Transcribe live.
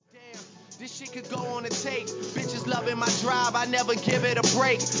This shit could go on a tape. Bitches loving my drive, I never give it a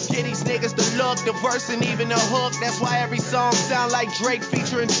break. Get these niggas the look, the verse, and even the hook. That's why every song sound like Drake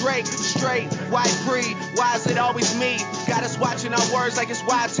featuring Drake. Straight, white, free, why is it always me? Got us watching our words like it's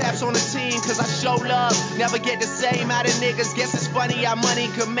wiretaps on the team. Cause I show love, never get the same out of niggas. Guess it's funny how money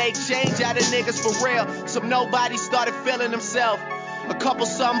could make change out of niggas for real. Some nobody started feeling themselves. A couple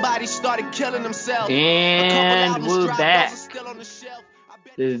somebody started killing themselves. And we're back.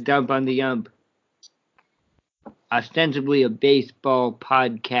 This is Dump on the Ump. Ostensibly a baseball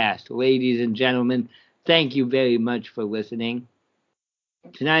podcast. Ladies and gentlemen, thank you very much for listening.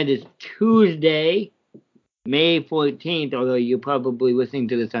 Tonight is Tuesday, May 14th, although you're probably listening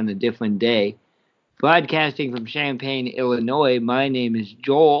to this on a different day. Broadcasting from Champaign, Illinois, my name is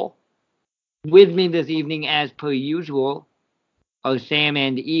Joel. With me this evening, as per usual, are Sam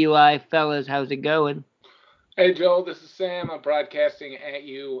and Eli. Fellas, how's it going? Hey, Joel, this is Sam. I'm broadcasting at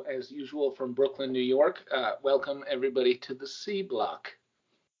you, as usual, from Brooklyn, New York. Welcome, everybody, to the C Block.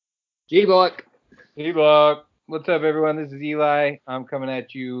 G-Block. C-Block. What's up, everyone? This is Eli. I'm coming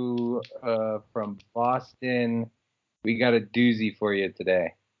at you from Boston. We got a doozy for you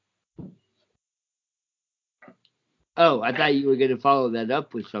today. Oh, I thought you were going to follow that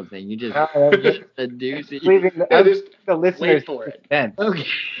up with something. You just a doozy. The listeners for it.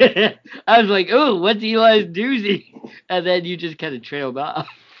 Okay. I was like, oh, what's Eli's doozy? And then you just kind of trailed off.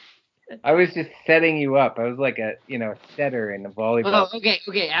 I was just setting you up. I was like a setter in the volleyball. Oh, okay.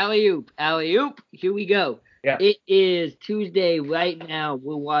 Alley-oop. Here we go. Yeah. It is Tuesday right now.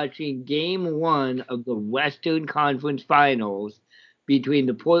 We're watching Game 1 of the Western Conference Finals between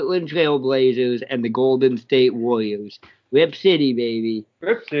the Portland Trail Blazers and the Golden State Warriors. Rip City, baby.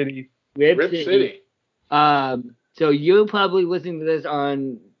 Rip City. So you're probably listening to this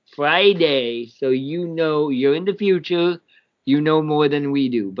on Friday, so you know you're in the future. You know more than we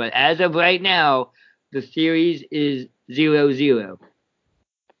do. But as of right now, the series is 0-0.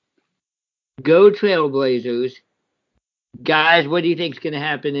 Go Trailblazers. Guys, what do you think is going to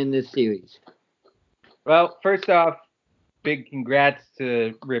happen in this series? Well, first off, big congrats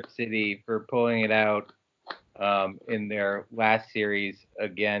to Rip City for pulling it out in their last series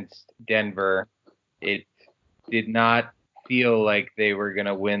against Denver. It did not feel like they were going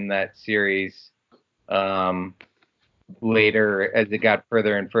to win that series later as it got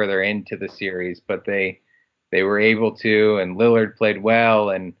further and further into the series, but they were able to, and Lillard played well,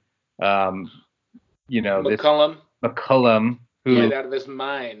 and McCollum, who played out of his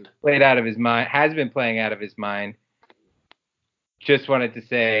mind, has been playing out of his mind. Just wanted to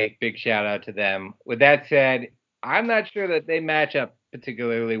say big shout out to them. With that said, I'm not sure that they match up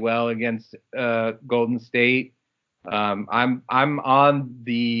particularly well against Golden State. I'm on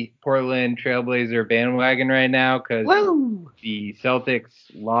the Portland Trailblazer bandwagon right now because the Celtics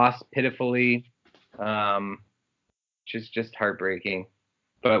lost pitifully, just heartbreaking.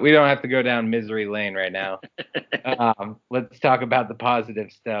 But we don't have to go down misery lane right now. Let's talk about the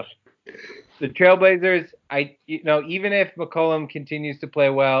positive stuff. The Trailblazers, even if McCollum continues to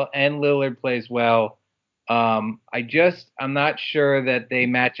play well and Lillard plays well, I'm not sure that they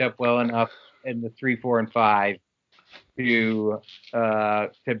match up well enough in the 3, 4, and 5 to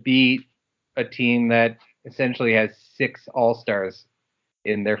beat a team that essentially has 6 All-Stars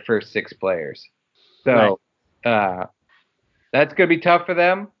in their first 6 players. So that's going to be tough for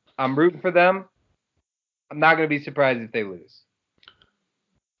them. I'm rooting for them. I'm not going to be surprised if they lose.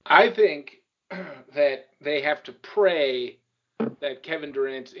 I think that they have to pray that Kevin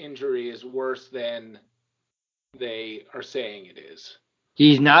Durant's injury is worse than they are saying it is.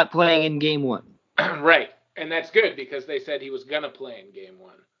 He's not playing in Game 1. Right. And that's good because they said he was going to play in Game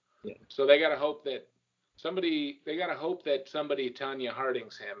 1. Yeah. So they got to hope that somebody Tanya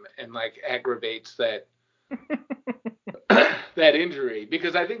Hardings him and aggravates that that injury,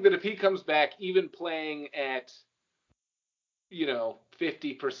 because I think that if he comes back even playing at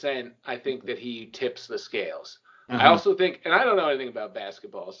 50%, I think that he tips the scales. I also think, and I don't know anything about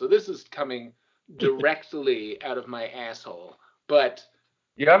basketball, so this is coming directly out of my asshole, but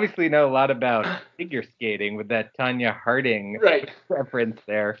you obviously know a lot about figure skating with that Tanya Harding reference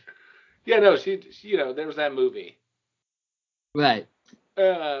there. Yeah, no, she there was that movie. Right.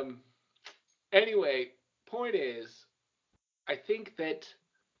 Anyway, point is, I think that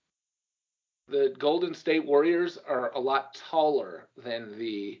the Golden State Warriors are a lot taller than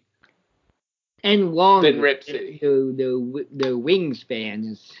longer than Rip City. The wingspan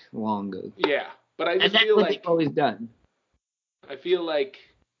is longer. Yeah, but I just that's feel what like they've always done. I feel like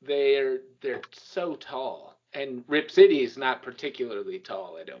they're so tall, and Rip City is not particularly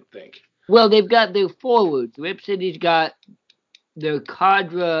tall, I don't think. Well, they've got their forwards. Rip City's got the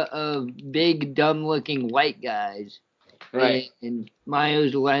cadre of big dumb-looking white guys, Right. and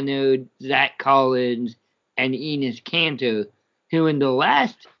Myers Leonard, Zach Collins, and Enes Kanter, who in the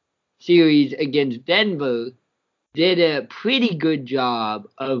last series against Denver did a pretty good job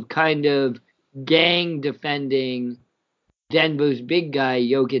of kind of gang defending Denver's big guy,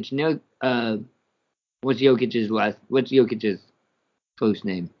 Jokic. No, what's Jokic's first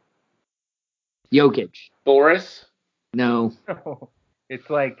name? Jokic. Boris. No, it's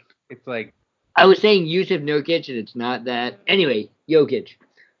like I was saying Yusuf Nurkic, and it's not that. Anyway, Jokic.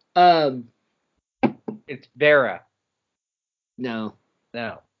 it's Vera. No.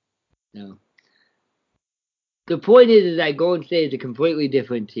 No. The point is that Golden State is a completely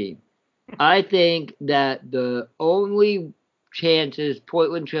different team. I think that the only chances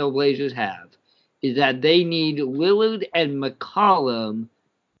Portland Trailblazers have is that they need Lillard and McCollum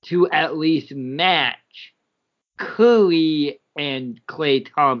to at least match Curry and Klay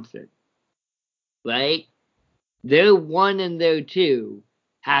Thompson. Right? Their 1 and their 2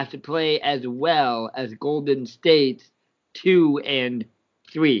 have to play as well as Golden State's 2 and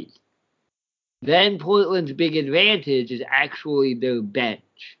 3. Then Portland's big advantage is actually their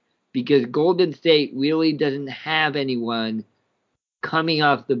bench, because Golden State really doesn't have anyone coming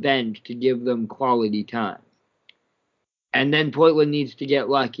off the bench to give them quality time. And then Portland needs to get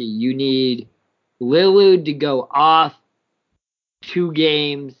lucky. You need Lillard to go off 2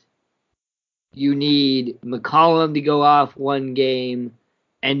 games. You need McCollum to go off 1 game.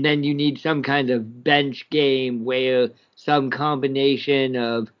 And then you need some kind of bench game where some combination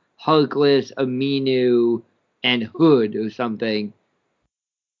of Harkless, Aminu, and Hood or something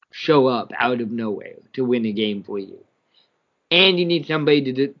show up out of nowhere to win a game for you. And you need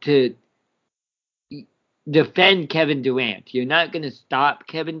somebody to defend Kevin Durant. You're not going to stop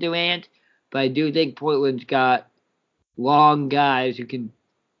Kevin Durant, but I do think Portland's got long guys who can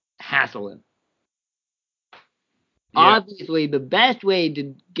hassle him. Yeah. Obviously, the best way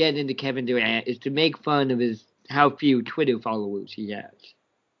to get into Kevin Durant is to make fun of how few Twitter followers he has.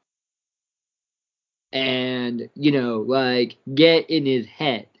 And, get in his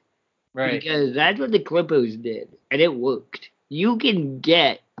head. Right. Because that's what the Clippers did, and it worked. You can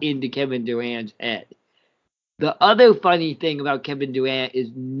get into Kevin Durant's head. The other funny thing about Kevin Durant is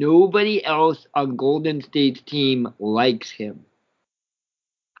nobody else on Golden State's team likes him.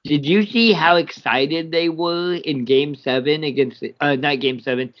 Did you see how excited they were in Game 7 against not Game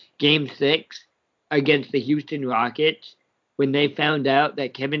 7, Game 6 against the Houston Rockets when they found out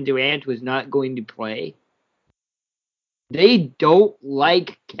that Kevin Durant was not going to play? They don't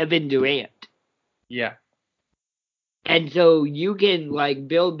like Kevin Durant. Yeah. And so you can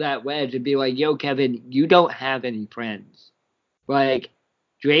build that wedge and be like, yo, Kevin, you don't have any friends.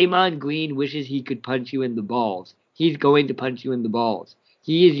 Draymond Green wishes he could punch you in the balls. He's going to punch you in the balls.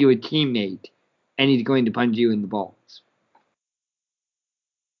 He is your teammate, and he's going to punch you in the balls.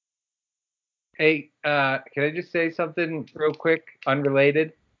 Hey, can I just say something real quick,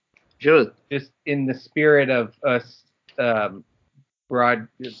 unrelated? Sure. Just in the spirit of us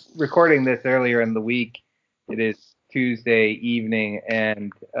recording this earlier in the week, it is Tuesday evening,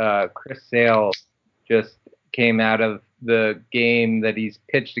 and Chris Sale just came out of the game that he's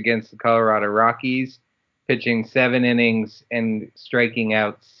pitched against the Colorado Rockies, pitching 7 innings and striking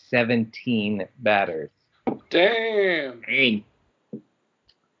out 17 batters. Damn. Dang.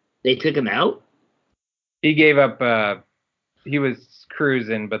 They took him out? He gave up, he was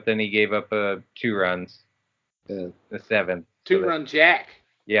cruising, but then he gave up 2 runs. The 7th. 2-run jack.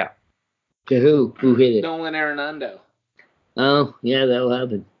 Yeah. To who? Who hit it? Nolan Arenado. Oh, yeah, that'll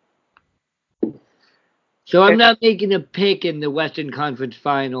happen. So I'm not making a pick in the Western Conference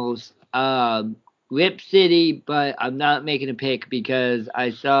Finals. Rip City, but I'm not making a pick because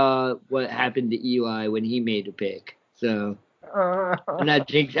I saw what happened to Eli when he made a pick. So I'm not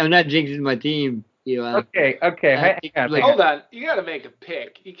jinxing my team, Eli. Okay. Hang on. Hold on. You got to make a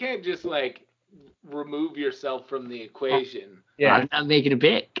pick. You can't just remove yourself from the equation. Yeah. I'm not making a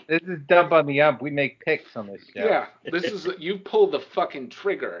pick. This is Dump on the Ump. We make picks on this show. Yeah. This is you pulled the fucking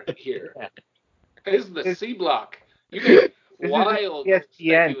trigger here. Yeah. This is the C block. You make wild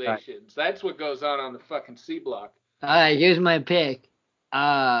ESPN speculations. That's what goes on the fucking C block. All right, here's my pick.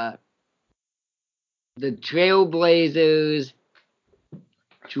 The Trailblazers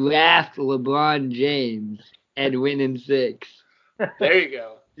draft LeBron James and win in 6. There you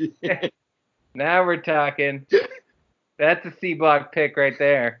go. Now we're talking. That's a C block pick right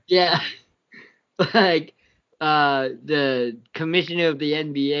there. Yeah. The commissioner of the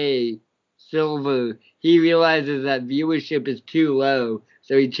NBA, Silver, he realizes that viewership is too low,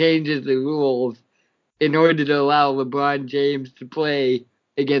 so he changes the rules in order to allow LeBron James to play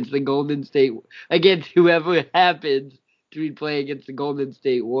against against whoever happens to be playing against the Golden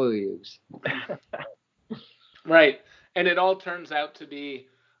State Warriors. Right. And it all turns out to be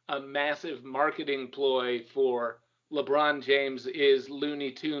a massive marketing ploy for LeBron James is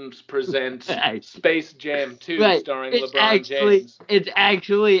Looney Tunes presents Right. Space Jam 2 Right. starring It's LeBron James. It's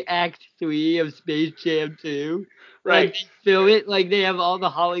actually Act 3 of Space Jam 2. Right. Like, they film it like they have all the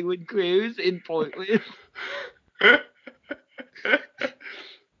Hollywood crews in Portland.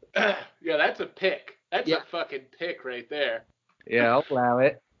 Yeah, that's a pick. That's Yeah. a fucking pick right there. Yeah, I'll allow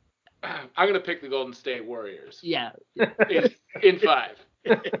it. I'm going to pick the Golden State Warriors Yeah. in 5.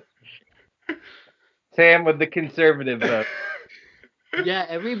 Sam with the conservative vote. Yeah,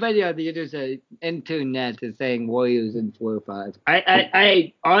 everybody on the internet is saying Warriors in 4 or 5.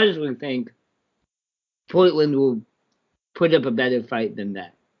 I honestly think Portland will put up a better fight than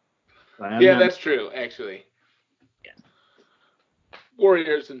that. Yeah, that's true, actually. Yeah.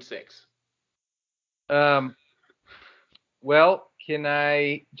 Warriors in 6. Well, can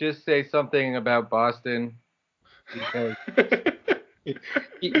I just say something about Boston? Because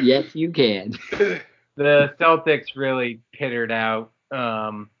Yes, you can. the Celtics really pittered out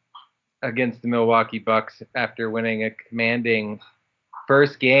against the Milwaukee Bucks after winning a commanding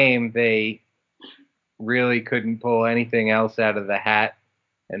first game. They really couldn't pull anything else out of the hat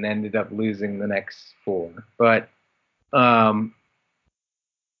and ended up losing the next 4. But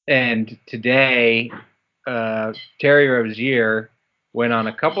and today, Terry Rozier went on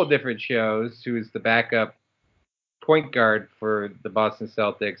a couple different shows, who is the backup point guard for the Boston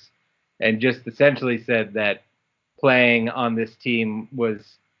Celtics, and just essentially said that playing on this team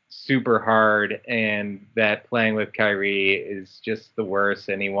was super hard and that playing with Kyrie is just the worst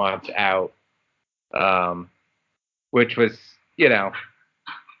and he wants out. Which was,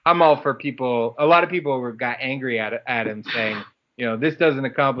 I'm all for people. A lot of people got angry at him saying, this doesn't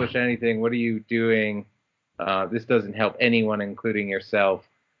accomplish anything. What are you doing? This doesn't help anyone, including yourself.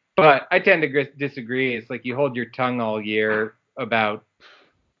 But I tend to disagree. It's like you hold your tongue all year about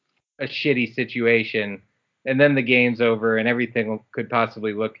a shitty situation, and then the game's over and everything could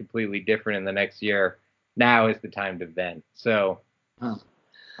possibly look completely different in the next year. Now is the time to vent. So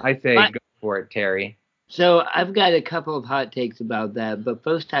I say go for it, Terry. So I've got a couple of hot takes about that, but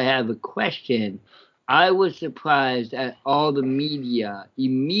first I have a question. I was surprised at all the media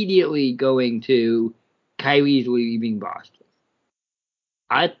immediately going to Kyrie's leaving Boston.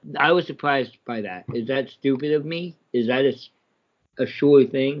 I was surprised by that. Is that stupid of me? Is that a sure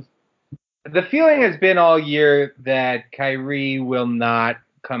thing? The feeling has been all year that Kyrie will not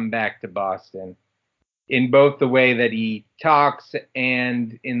come back to Boston, in both the way that he talks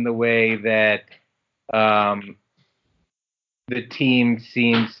and in the way that the team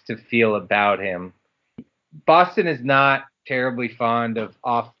seems to feel about him. Boston is not terribly fond of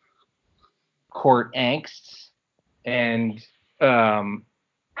off-court angst, and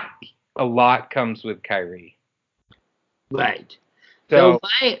a lot comes with Kyrie. Right. So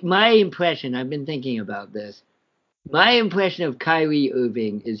my impression, I've been thinking about this. My impression of Kyrie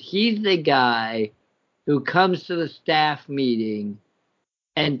Irving is he's the guy who comes to the staff meeting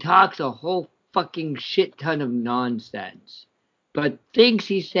and talks a whole fucking shit ton of nonsense, but thinks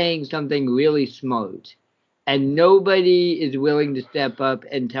he's saying something really smart, and nobody is willing to step up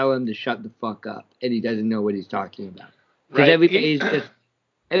and tell him to shut the fuck up, and he doesn't know what he's talking about. Because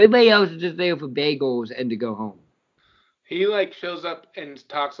everybody else is just there for bagels and to go home. He shows up and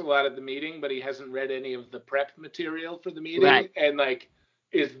talks a lot at the meeting, but he hasn't read any of the prep material for the meeting, right. And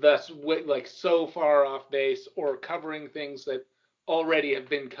is thus so far off base or covering things that already have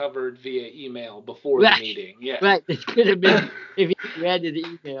been covered via email before the meeting. Yeah. Right. This could have been if he read an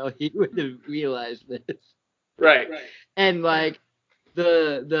email, he would have realized this. Right. And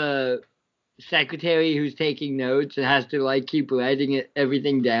the secretary who's taking notes and has to keep writing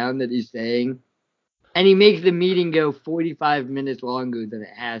everything down that he's saying. And he makes the meeting go 45 minutes longer than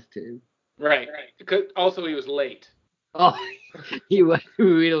it has to. Right. Because also he was late. Oh, he was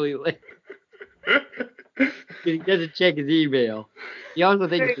really late. He doesn't check his email. He also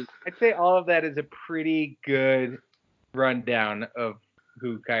I'd say all of that is a pretty good rundown of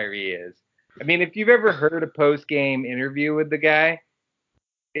who Kyrie is. I mean, if you've ever heard a post-game interview with the guy,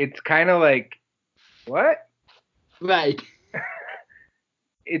 it's kind of like, what? Right.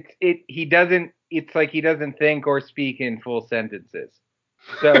 It's like he doesn't think or speak in full sentences.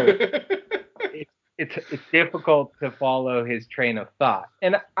 So it's difficult to follow his train of thought.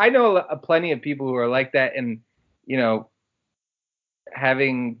 And I know plenty of people who are like that, and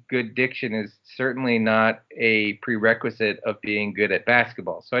having good diction is certainly not a prerequisite of being good at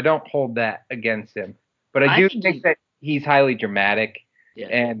basketball. So I don't hold that against him. But I I do think think that he's highly dramatic Yeah.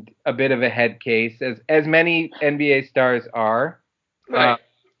 and a bit of a head case, as many NBA stars are. Right.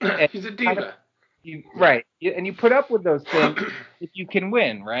 and He's a kind of- diva. Right. And you put up with those things if you can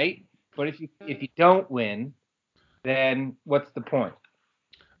win, right? But if you don't win, then what's the point?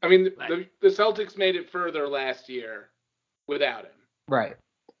 I mean, the Celtics made it further last year without him. Right.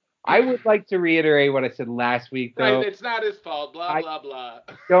 I would like to reiterate what I said last week, though. Right, it's not his fault, blah, blah, blah.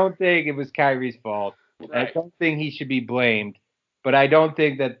 I don't think it was Kyrie's fault. Right. I don't think he should be blamed. But I don't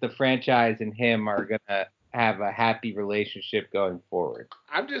think that the franchise and him are going to have a happy relationship going forward.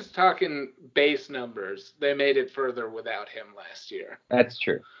 I'm just talking base numbers. They made it further without him last year. That's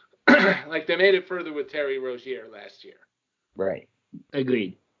true. Like they made it further with Terry Rozier last year. Right.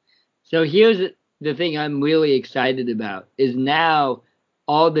 Agreed. So here's the thing I'm really excited about is now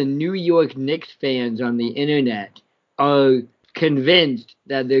all the New York Knicks fans on the internet are convinced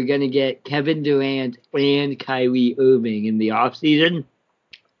that they're going to get Kevin Durant and Kyrie Irving in the offseason.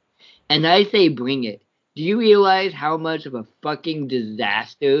 And I say bring it. Do you realize how much of a fucking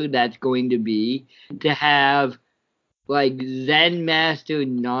disaster that's going to be to have like Zen Master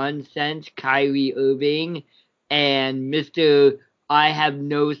nonsense Kyrie Irving and Mr. I have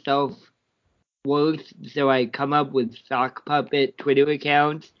no self-worth, so I come up with sock puppet Twitter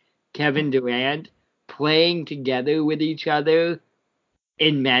accounts, Kevin Durant, playing together with each other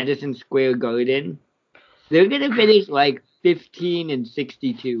in Madison Square Garden? They're gonna finish like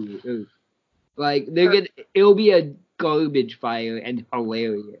 15-62. Like it'll be a garbage fire and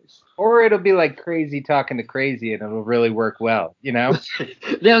hilarious. Or it'll be like crazy talking to crazy and it'll really work well, you know?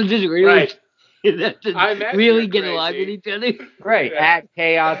 They'll just really, Right. they'll just I imagine really you're get crazy. along with each other. Right. Yeah. Add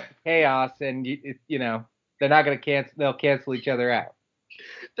chaos to chaos and, you know, they're not going to cancel, they'll cancel each other out.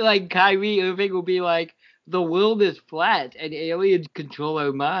 Like Kyrie Irving will be like, the world is flat and aliens control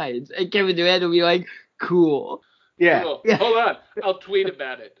our minds. And Kevin Durant will be like, cool. Yeah. Cool. Yeah. Hold on. I'll tweet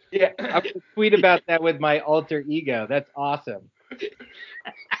about it. Yeah. I'm going to tweet about that with my alter ego. That's awesome. It's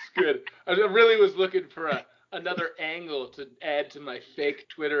good. I really was looking for another angle to add to my fake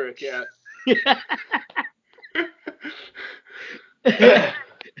Twitter account.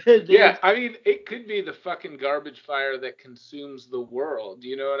 Yeah, I mean, it could be the fucking garbage fire that consumes the world.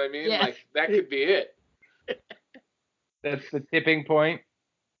 You know what I mean? Yeah. Like, that could be it. That's the tipping point.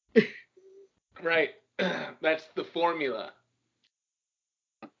 Right. That's the formula.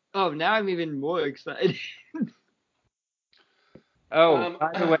 Oh, now I'm even more excited. Oh,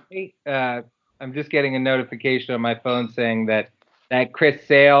 by the way, I'm just getting a notification on my phone saying that Chris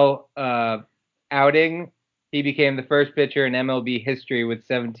Sale outing, he became the first pitcher in MLB history with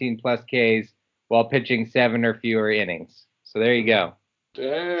 17 plus Ks while pitching 7 or fewer innings. So there you go.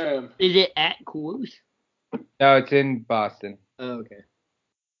 Damn. Is it at Coors? No, it's in Boston. Oh, okay.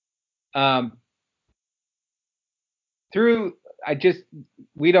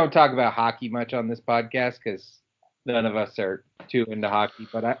 We don't talk about hockey much on this podcast because none of us are too into hockey,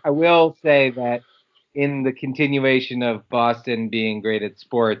 but I will say that in the continuation of Boston being great at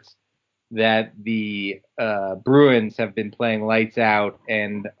sports, that the Bruins have been playing lights out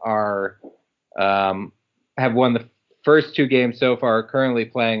and are have won the first 2 games so far, are currently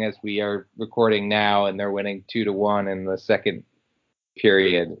playing as we are recording now, and they're winning 2-1 in the second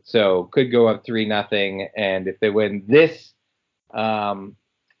period. So could go up 3-0, and if they win this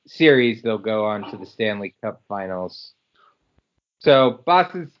series, they'll go on to the Stanley Cup Finals. So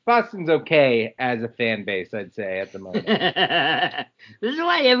Boston's okay as a fan base, I'd say, at the moment. This is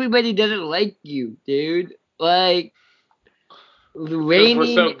why everybody doesn't like you, dude. Like, Because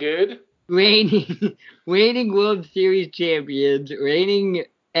we're so good? reigning World Series champions, reigning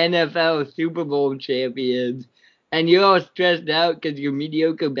NFL Super Bowl champions, and you're all stressed out because your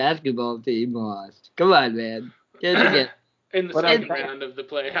mediocre basketball team lost. Come on, man. Get it together. In the second round of the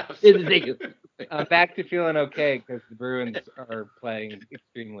playoffs. I'm back to feeling okay because the Bruins are playing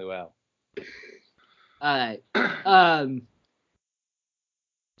extremely well. All right.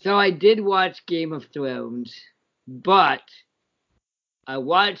 So I did watch Game of Thrones, but I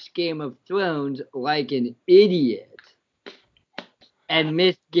watched Game of Thrones like an idiot and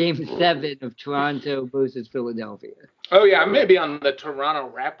missed Game 7 of Toronto versus Philadelphia. Oh, yeah, I may be on the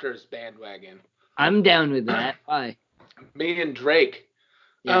Toronto Raptors bandwagon. I'm down with that. Why? Me and Drake.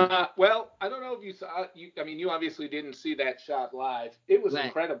 Yeah. Well, I don't know if you saw. You obviously didn't see that shot live. It was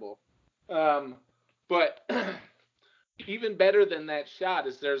incredible. But even better than that shot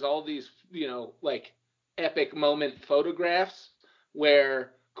is there's all these, like epic moment photographs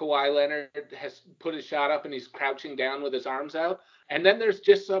where Kawhi Leonard has put his shot up and he's crouching down with his arms out, and then there's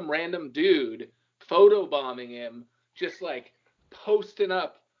just some random dude photobombing him, just like posting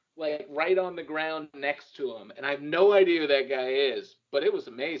up like right on the ground next to him, and I have no idea who that guy is, but it was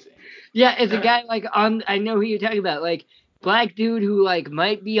amazing. Yeah, it's a guy like I know who you're talking about, like black dude who like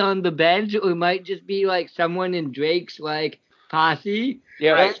might be on the bench or might just be like someone in Drake's like posse.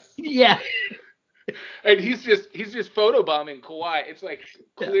 Yeah. Right. Yeah. And he's just photobombing Kawhi. It's like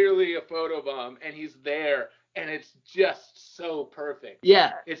clearly a photobomb, and he's there, and it's just so perfect.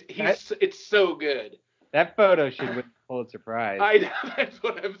 Yeah. It's so good. That photo should win the Pulitzer Prize. I know, that's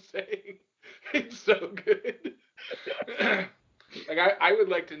what I'm saying. It's so good. Like I would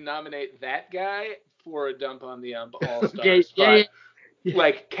like to nominate that guy for a Dump on the Ump All-Star Okay, spot. yeah.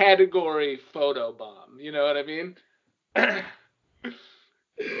 Like category photobomb. You know what I mean?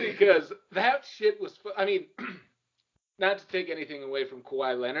 Because that shit was. I mean, not to take anything away from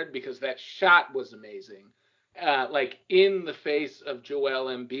Kawhi Leonard, because that shot was amazing. Like in the face of Joel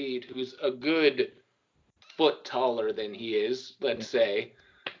Embiid, who's a good foot taller than he is, let's say.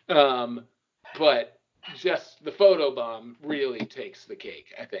 But just the photobomb really takes the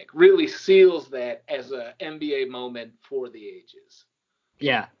cake, I think. Really seals that as a NBA moment for the ages.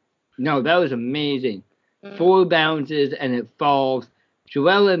 Yeah. No, that was amazing. 4 bounces and it falls.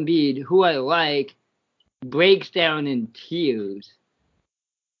 Joel Embiid, who I like, breaks down in tears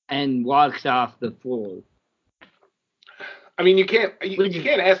and walks off the floor. I mean, you can't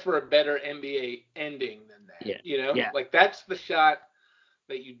ask for a better NBA ending than that. Yeah. You know, Yeah. like that's the shot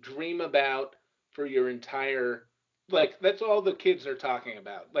that you dream about for your entire. Like that's all the kids are talking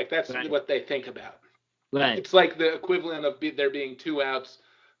about. Like that's what they think about. Right. It's like the equivalent of there being 2 outs,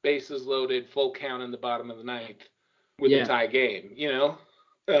 bases loaded, full count in the bottom of the ninth with a tie game. You know,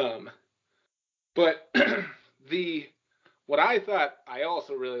 but what I thought I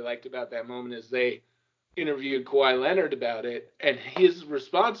also really liked about that moment is they interviewed Kawhi Leonard about it, and his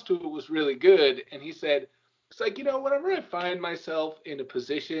response to it was really good. And he said, it's like, you know, whenever I find myself in a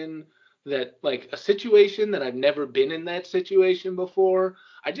position that, like, a situation that I've never been in that situation before,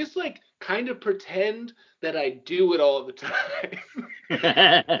 I just, like, kind of pretend that I do it all the time.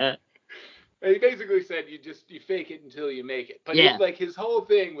 And he basically said you fake it until you make it. But his whole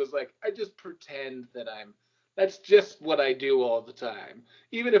thing was like, I just pretend that that's just what I do all the time,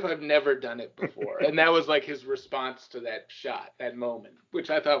 even if I've never done it before. And that was like his response to that shot, that moment, which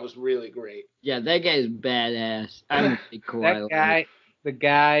I thought was really great. Yeah, that guy's badass. I'm a big Kawhi. That guy, the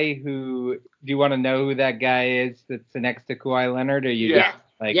guy who, do you want to know who that guy is that's next to Kawhi Leonard, or you just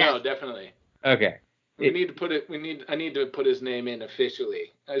like? No, definitely. Okay. I need to put his name in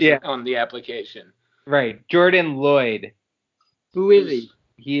officially on the application. Right. Jordan Lloyd. Who is he?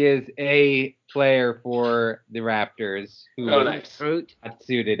 He is a player for the Raptors who was not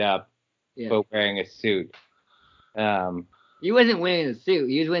suited up, but wearing a suit. He wasn't wearing a suit.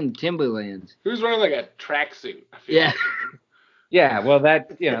 He was wearing Timberlands. He was wearing like a tracksuit. Yeah. Yeah. Well,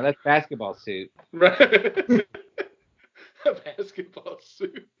 that's basketball suit. Right. A basketball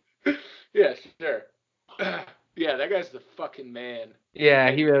suit. Yeah, sure. Yeah, that guy's the fucking man.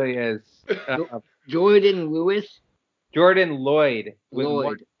 Yeah, he really is. Jordan Lewis? Jordan Lloyd.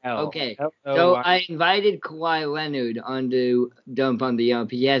 Lloyd. Okay. So I invited Kawhi Leonard onto Dump on the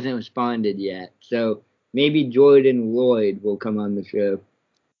Ump. He hasn't responded yet. So maybe Jordan Lloyd will come on the show.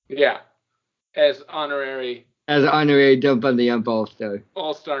 Yeah. As honorary Dump on the Ump All-Star.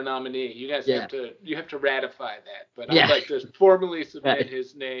 All-Star nominee. You guys have to ratify that. But I'd like to formally submit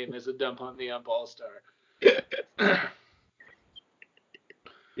his name as a Dump on the Ump All-Star.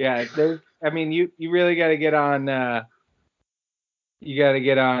 Yeah, I mean, you really got to get on. You got to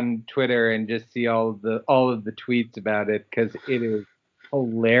get on Twitter and just see all of the tweets about it, because it is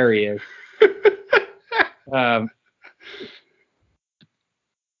hilarious. I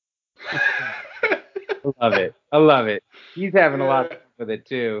love it. He's having a lot of fun with it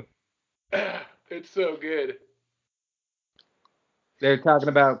too. It's so good. They're talking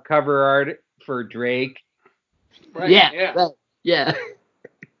about cover art for Drake. Right. Yeah.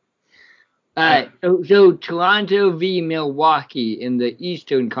 All right. So Toronto v Milwaukee in the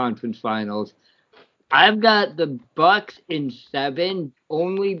Eastern Conference Finals. I've got the Bucks in 7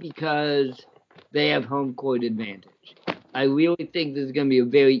 only because they have home court advantage. I really think this is going to be a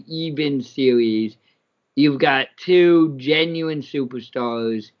very even series. You've got 2 genuine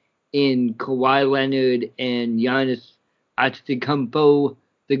superstars in Kawhi Leonard and Giannis Antetokounmpo,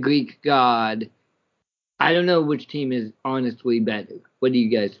 the Greek god. I don't know which team is honestly better. What do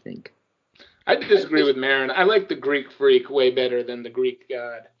you guys think? I disagree with Marin. I like the Greek Freak way better than the Greek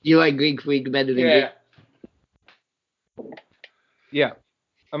God. You like Greek Freak better than Greek? Yeah.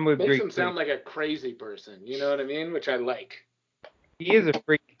 I'm with Greek. Makes him sound like a crazy person. You know what I mean? Which I like. He is a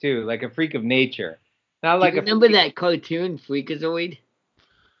freak too, like a freak of nature. Not Do like you remember that cartoon Freakazoid?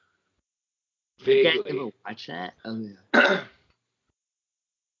 You guys ever watch that? Oh yeah.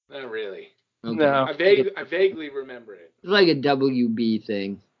 Not really. Okay. No. I vaguely remember it. It's like a WB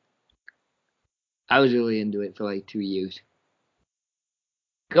thing. I was really into it for like 2 years.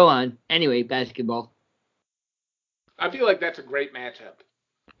 Go on. Anyway, basketball. I feel like that's a great matchup.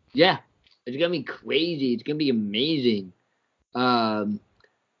 Yeah. It's going to be crazy. It's going to be amazing. Kyle,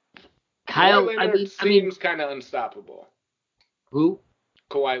 Kawhi Leonard seems kind of unstoppable. Who?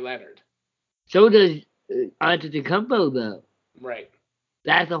 Kawhi Leonard. So does Antetokounmpo, though. Right.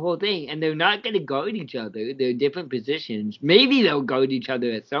 That's the whole thing. And they're not going to guard each other. They're different positions. Maybe they'll guard each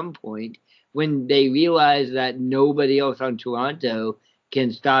other at some point when they realize that nobody else on Toronto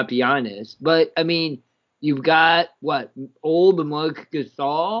can stop Giannis. But, I mean, you've got, old Marc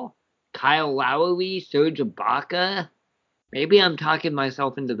Gasol, Kyle Lowry, Serge Ibaka. Maybe I'm talking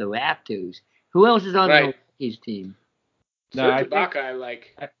myself into the Raptors. Who else is on Milwaukee's team? Serge Ibaka, I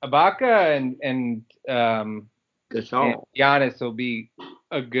like. Ibaka and Gasol. And Giannis will be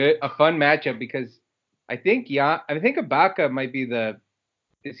a fun matchup because I think Ibaka might be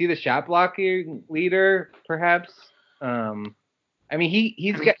is he the shot blocking leader perhaps? I mean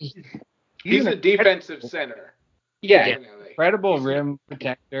he's a defensive center. Yeah, incredible rim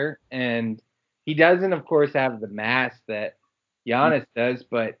protector, and he doesn't of course have the mass that Giannis does,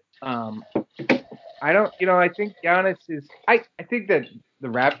 but I think Giannis is I think that the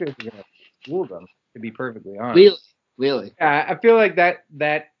Raptors are gonna school them, to be perfectly honest. Really? I feel like that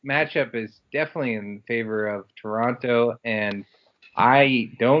matchup is definitely in favor of Toronto, and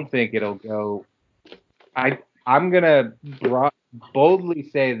I don't think it'll go. I'm gonna boldly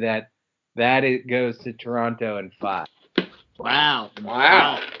say that it goes to Toronto in 5. Wow.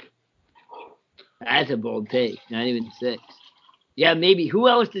 That's a bold take. Not even 6. Yeah, maybe. Who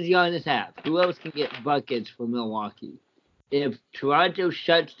else does Giannis have? Who else can get buckets for Milwaukee? If Toronto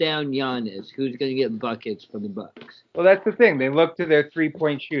shuts down Giannis, who's going to get buckets for the Bucks? Well, that's the thing. They look to their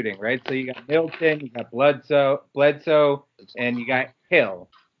 3-point shooting, right? So you got Middleton, you got Bledsoe, and you got Hill.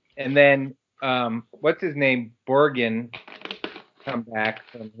 And then, what's his name? Borgen come back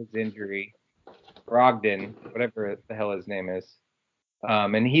from his injury. Brogdon, whatever the hell his name is.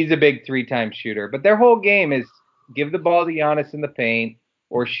 And he's a big 3-time shooter. But their whole game is give the ball to Giannis in the paint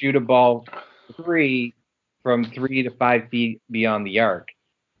or shoot a ball 3 from 3 to 5 feet beyond the arc.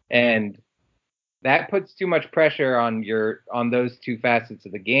 And that puts too much pressure on those two facets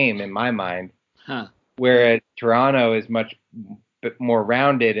of the game in my mind. Whereas Toronto is much more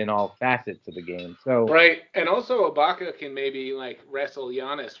rounded in all facets of the game. So right, and also Ibaka can maybe wrestle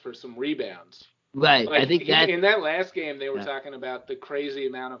Giannis for some rebounds. Right, I think that in that last game they were talking about the crazy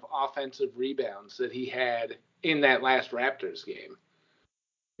amount of offensive rebounds that he had in that last Raptors game.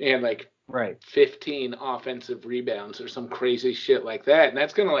 And 15 offensive rebounds or some crazy shit like that, and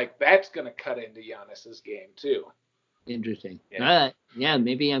that's gonna cut into Giannis's game too. Interesting. Yeah. All right. Yeah,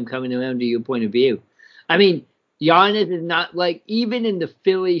 maybe I'm coming around to your point of view. I mean, Giannis is not even in the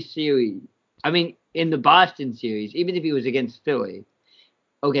Philly series. I mean, in the Boston series, even if he was against Philly.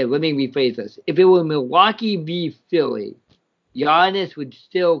 Okay, let me rephrase this. If it were Milwaukee v. Philly, Giannis would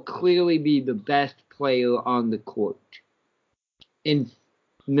still clearly be the best player on the court. In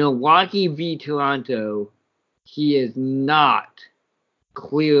Milwaukee v. Toronto, he is not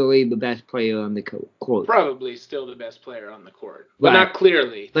clearly the best player on the court. Probably still the best player on the court, but not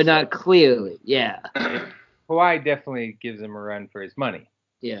clearly. But not clearly, yeah. Kawhi definitely gives him a run for his money.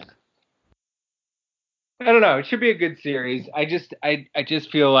 Yeah. I don't know. It should be a good series. I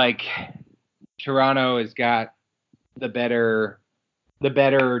just feel like Toronto has got the better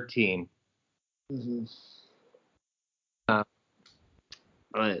team. Mm-hmm. All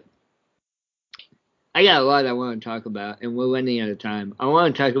right. I got a lot I want to talk about, and we're running out of time. I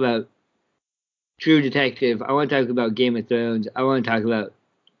want to talk about True Detective. I want to talk about Game of Thrones. I want to talk about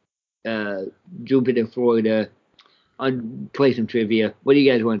Jupiter, Florida. I'll play some trivia. What do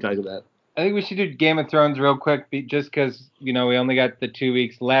you guys want to talk about? I think we should do Game of Thrones real quick, just because we only got the 2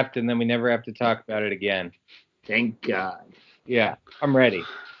 weeks left, and then we never have to talk about it again. Thank God. Yeah, I'm ready.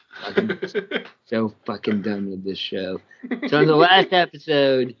 So fucking done with this show. So in the last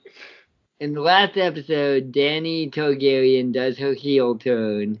episode, Dany Targaryen does her heel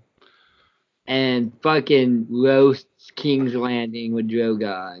turn and fucking roasts King's Landing with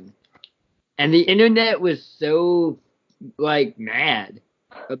Drogon. And the internet was so mad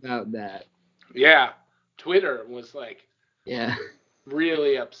about that. Yeah, Twitter was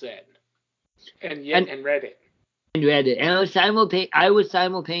really upset, and Reddit. And Reddit, and I was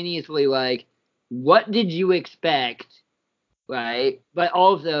simultaneously like, "What did you expect?" Right, but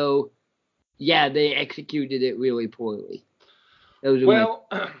also, yeah, they executed it really poorly.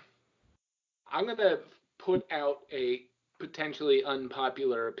 I'm going to put out a potentially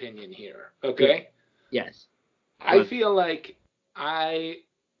unpopular opinion here, okay? Yes. I feel like 10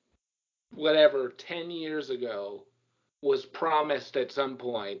 years ago, was promised at some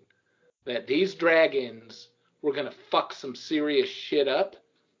point that these dragons were going to fuck some serious shit up,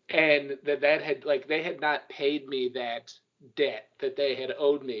 and that had, like, they had not paid me that debt that they had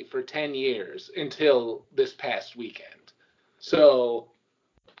owed me for 10 years until this past weekend. So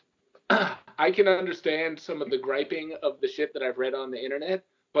I can understand some of the griping of the shit that I've read on the internet,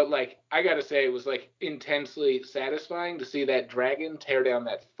 but, like, I gotta say, it was, like, intensely satisfying to see that dragon tear down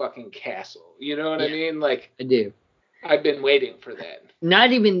that fucking castle. You know what I mean? Like, I do. I've been waiting for that.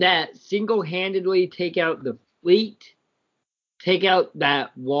 Not even that. Single-handedly take out the fleet, take out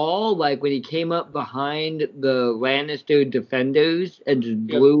that wall, like when he came up behind the Lannister defenders and just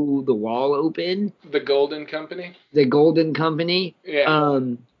blew the wall open. The Golden Company? The Golden Company. Yeah.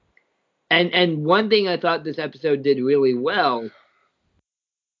 And one thing I thought this episode did really well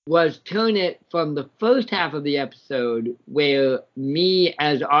was turn it from the first half of the episode where me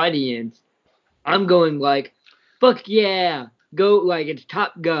as audience, I'm going like, fuck yeah, go, like it's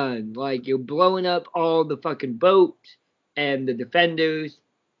Top Gun, like you're blowing up all the fucking boats and the defenders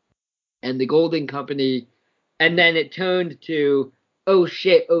and the Golden Company, and then it turned to, oh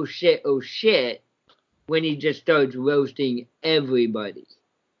shit, oh shit, oh shit, when he just starts roasting everybody.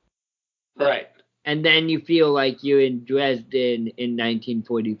 Right. And then you feel like you're in Dresden in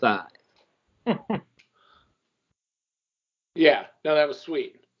 1945. Yeah, no, that was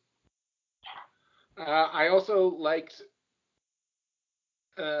sweet. I also liked.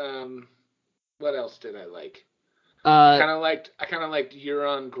 What else did I like? I kind of liked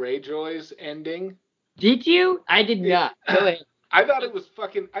Euron Greyjoy's ending. Did you? I did not. Go ahead. I thought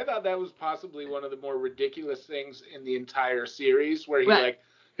that was possibly one of the more ridiculous things in the entire series, where he like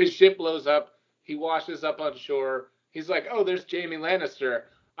his ship blows up, he washes up on shore, he's like, oh, there's Jaime Lannister,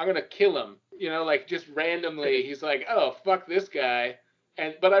 I'm gonna kill him, you know, like just randomly, he's like, oh, fuck this guy,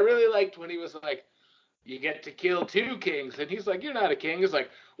 but I really liked when he was like, you get to kill 2 kings, and he's like, you're not a king. He's like,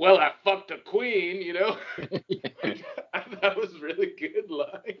 well, I fucked a queen, you know. I thought that was a really good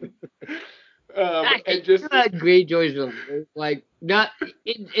line. And just Euron Greyjoy's like not.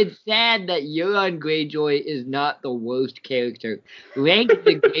 It's sad that Euron Greyjoy is not the worst character. Rank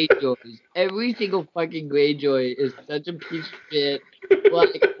the Greyjoys. Every single fucking Greyjoy is such a piece of shit.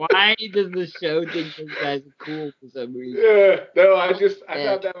 Like, why does the show think this guy's cool for some reason? Yeah, no, I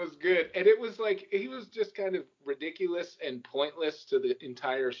thought that was good, and it was like he was just kind of ridiculous and pointless to the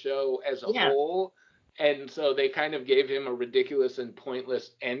entire show as a whole. And so they kind of gave him a ridiculous and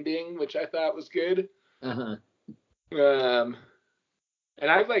pointless ending, which I thought was good. Uh-huh.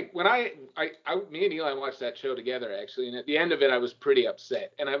 And I like when me and Eli watched that show together actually, and at the end of it I was pretty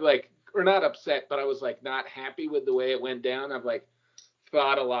upset. And I've like, or not upset, but I was like not happy with the way it went down. I've like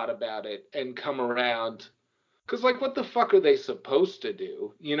thought a lot about it and come around. Cause like, what the fuck are they supposed to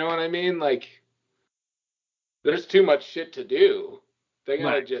do? You know what I mean? Like, there's too much shit to do. They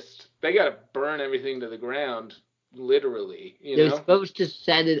gotta burn everything to the ground, literally. They're supposed to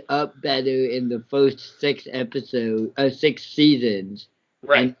set it up better in the first 6 seasons,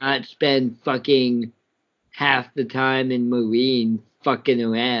 and not spend fucking half the time in Marine fucking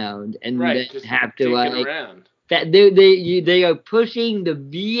around, and then just have to like around. That they are pushing the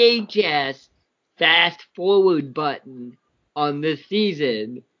VHS fast forward button on this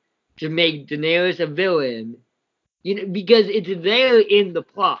season to make Daenerys a villain. You know, because it's there in the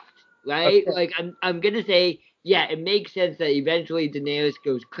plot, right? Okay. Like I'm gonna say, yeah, it makes sense that eventually Daenerys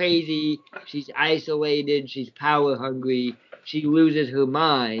goes crazy. She's isolated. She's power hungry. She loses her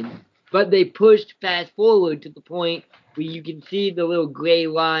mind. But they pushed fast forward to the point where you can see the little gray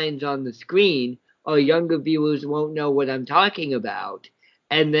lines on the screen. Our younger viewers won't know what I'm talking about.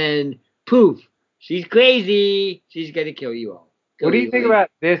 And then, poof, she's crazy. She's gonna kill you all. What do you think about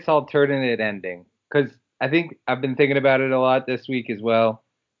this alternate ending? Because I think I've been thinking about it a lot this week as well,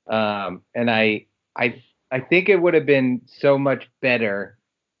 and I think it would have been so much better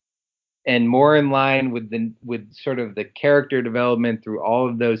and more in line with sort of the character development through all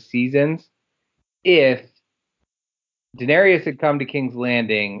of those seasons if Daenerys had come to King's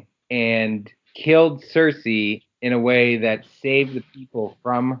Landing and killed Cersei in a way that saved the people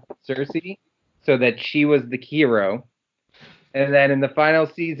from Cersei, so that she was the hero. And then in the final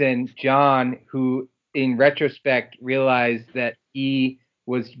season, Jon, who in retrospect realized that he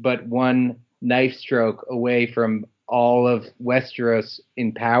was but one knife stroke away from all of Westeros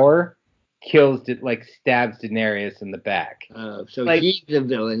in power, stabs Daenerys in the back. So like, he's the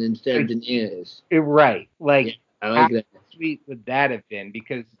villain instead of Daenerys. Right. Like, yeah, I like that. sweet would that have been?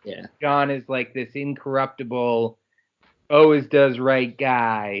 Because Yeah. Jon is like this incorruptible, always does right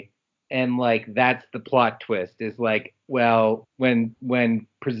guy, and like that's the plot twist. Is like, well, when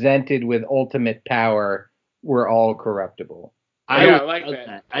presented with ultimate power, we're all corruptible. I like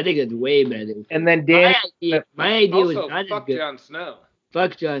that. I think it's way better. And then Dan, my idea was Also, not fuck as good. Jon Snow.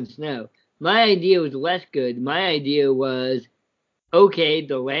 Fuck Jon Snow. My idea was less good. My idea was, okay,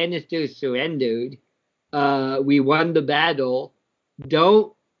 the Lannisters surrendered. We won the battle.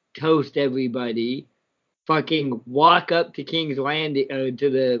 Don't toast everybody. Fucking walk up to King's Landing, to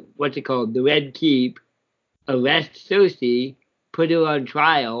the, what's it called, the Red Keep, arrest Cersei, put her on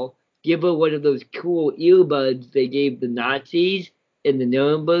trial, give her one of those cool earbuds they gave the Nazis in the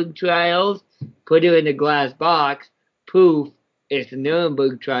Nuremberg trials, put her in a glass box, poof, it's the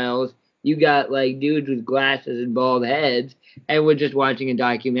Nuremberg trials. You got like dudes with glasses and bald heads, and we're just watching a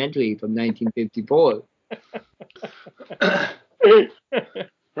documentary from 1954.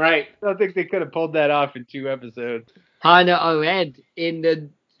 Right. I don't think they could have pulled that off in 2 episodes. Hannah Arendt in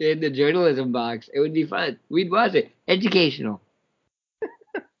the journalism box. It would be fun. We'd watch it. Educational.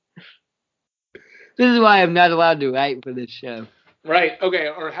 This is why I'm not allowed to write for this show. Right. Okay.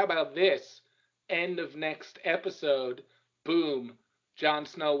 Or how about this? End of next episode. Boom. Jon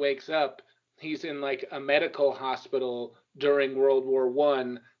Snow wakes up. He's in like a medical hospital during World War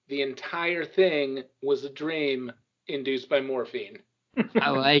I. The entire thing was a dream induced by morphine. I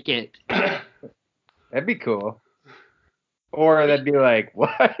like it. That'd be cool. Or that'd be like,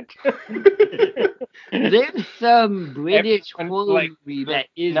 what? There's some British Everyone's horror like, movie that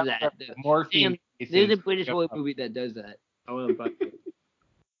is number that. of morphine cases There's a British go horror up. movie that does that. I want to find it.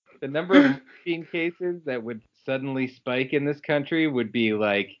 The number of morphine cases that would suddenly spike in this country would be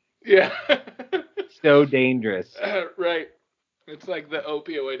like Yeah. so dangerous. Right. It's like the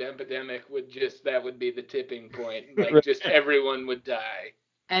opioid epidemic that would be the tipping point. Like Right. just everyone would die.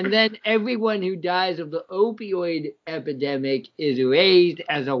 And then everyone who dies of the opioid epidemic is raised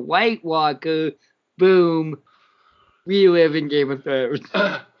as a White Walker. Boom. We live in Game of Thrones.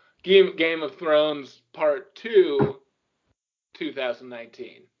 Game of Thrones Part 2,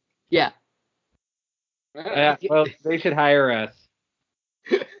 2019. Yeah. Yeah, well, they should hire us.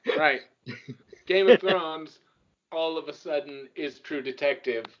 Right. Game of Thrones, all of a sudden, is True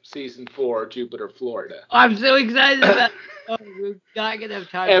Detective Season 4, Jupiter, Florida. I'm so excited about we're not going to have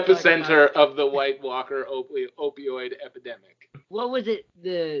time to talk Epicenter about of the White Walker opioid epidemic. what was it?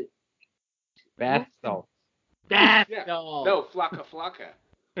 The Bath salts. bath Yeah. salts. No, Flocka Flocka.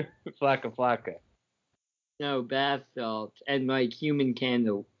 Flocka flocka. No, bath salts and like human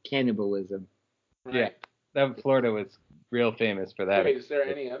cannibalism. Right. Yeah. That Florida was real famous for that. Wait, is there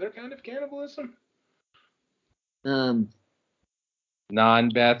any other kind of cannibalism?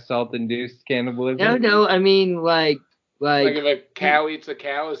 Non-bath salt induced cannibalism? No, I mean like If a cow eats a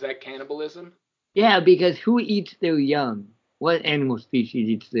cow, is that cannibalism? yeah, because who eats their young? What animal species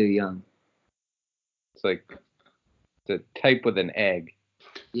eats their young? It's like it's a type with an egg.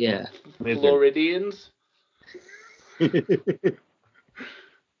 Yeah. Lizard. Floridians?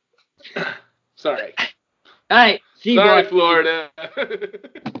 Sorry. All right, Sorry, Florida.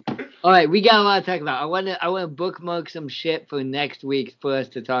 All right, we got a lot to talk about. I want to bookmark some shit for next week for us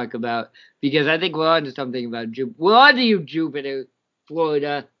to talk about because I think we're on to something about Jupiter. We're on to you, Jupiter,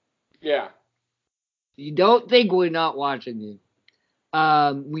 Florida. Yeah. You don't think we're not watching you.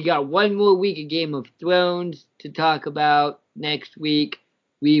 We got one more week of Game of Thrones to talk about next week.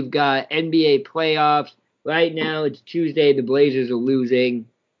 We've got NBA playoffs. Right now, it's Tuesday. The Blazers are losing.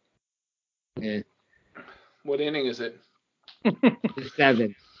 Yeah. What inning is it? The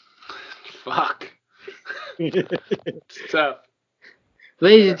 7th. Fuck. It's tough.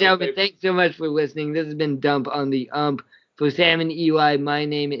 Ladies and gentlemen, thanks so much for listening. This has been Dump on the Ump. For Sam and Eli, my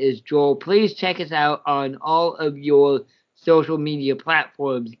name is Joel. Please check us out on all of your social media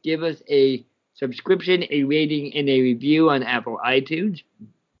platforms. Give us a subscription, a rating, and a review on Apple iTunes.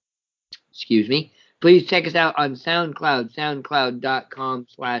 Excuse me. Please check us out on SoundCloud,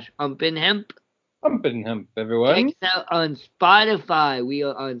 soundcloud.com/umpinhemp. Umpinhemp, everyone. Check us out on Spotify. We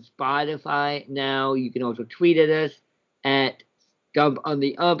are on Spotify now. You can also tweet at us at Dump on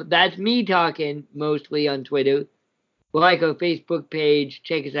the Ump. That's me talking mostly on Twitter. Like our Facebook page.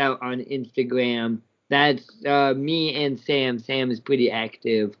 Check us out on Instagram. That's me and Sam. Sam is pretty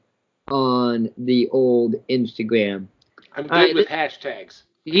active on the old Instagram. I'm good with hashtags.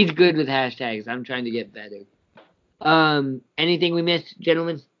 He's good with hashtags. I'm trying to get better. Anything we missed,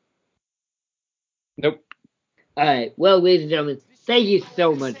 gentlemen? Nope. All right. Well, ladies and gentlemen, Thank you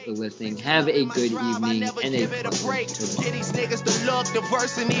so much for listening. Have a good evening and a break. Get these niggas the look, the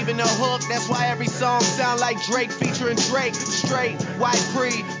verse, and even the hook. That's why every song sound like Drake featuring Drake. Straight, white,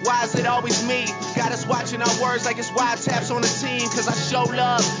 pre. Why is it always me? Got us watching our words like it's wiretaps on the team. Cause I show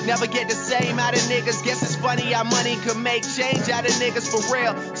love, never get the same out of niggas. Guess it's funny how money can make change out of niggas for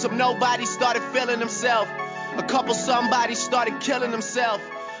real. Some nobody started feeling themselves. A couple somebody started killing themselves.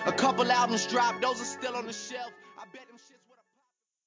 A couple albums dropped, those are still on the shelf. I bet them shit.